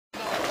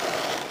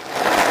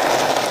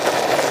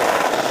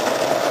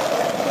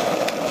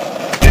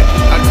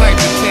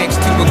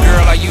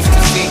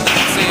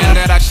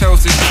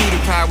chose this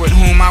cutie pie with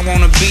whom I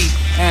wanna be.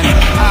 And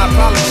I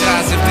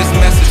apologize if this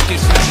message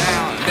gets you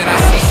down. That I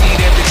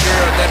CC'd every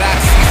girl that I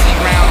CC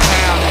round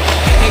town.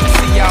 Hate to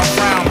see y'all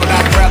frown, but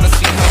I'd rather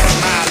see her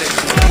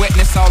smiling.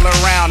 Wetness all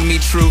around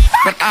me, true,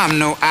 but I'm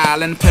no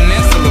island.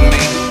 Peninsula,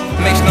 man,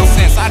 makes no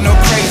sense, I know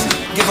crazy.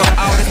 Give up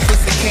all this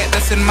pussy cat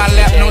that's in my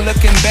lap, no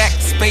looking back.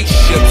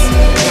 Spaceships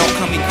don't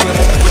come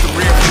equipped with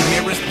rear view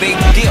mirrors. They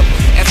dip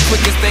as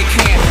quick as they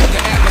can.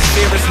 The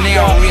atmosphere is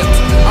now ripped.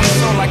 I'm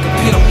so like a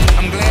pimp.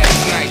 I'm glad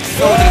tonight.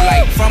 So the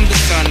light from the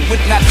sun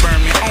would not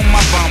burn me on my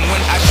bum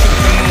when I shoot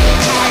the moon.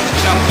 I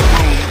jump the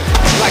room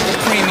like a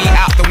preemie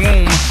out the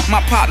womb.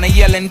 My partner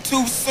yelling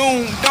too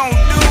soon. Don't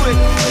do it.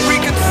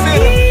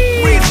 Reconsider.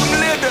 Read some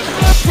litter.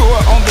 Sure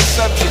on the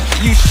subject.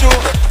 You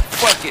sure?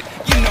 Fuck it.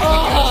 You know we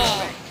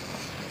got